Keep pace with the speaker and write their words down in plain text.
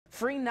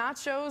Free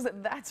nachos?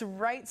 That's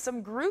right.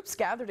 Some groups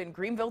gathered in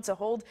Greenville to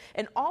hold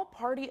an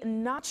all-party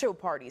nacho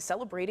party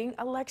celebrating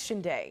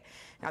Election Day.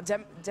 Now,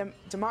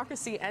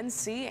 Democracy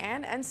NC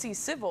and NC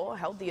Civil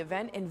held the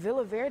event in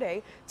Villa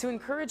Verde to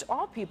encourage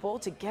all people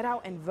to get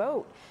out and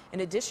vote.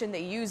 In addition,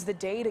 they used the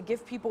day to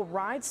give people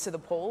rides to the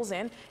polls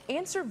and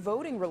answer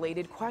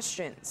voting-related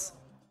questions.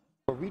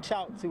 Reach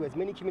out to as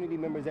many community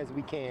members as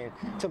we can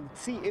to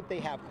see if they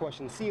have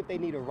questions, see if they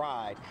need a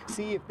ride,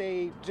 see if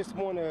they just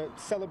want to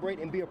celebrate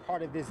and be a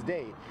part of this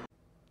day.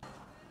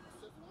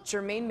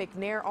 Jermaine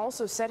McNair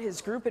also said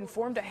his group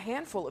informed a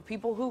handful of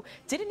people who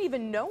didn't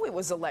even know it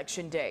was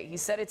Election Day. He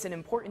said it's an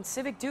important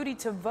civic duty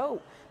to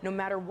vote, no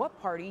matter what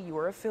party you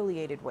are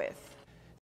affiliated with.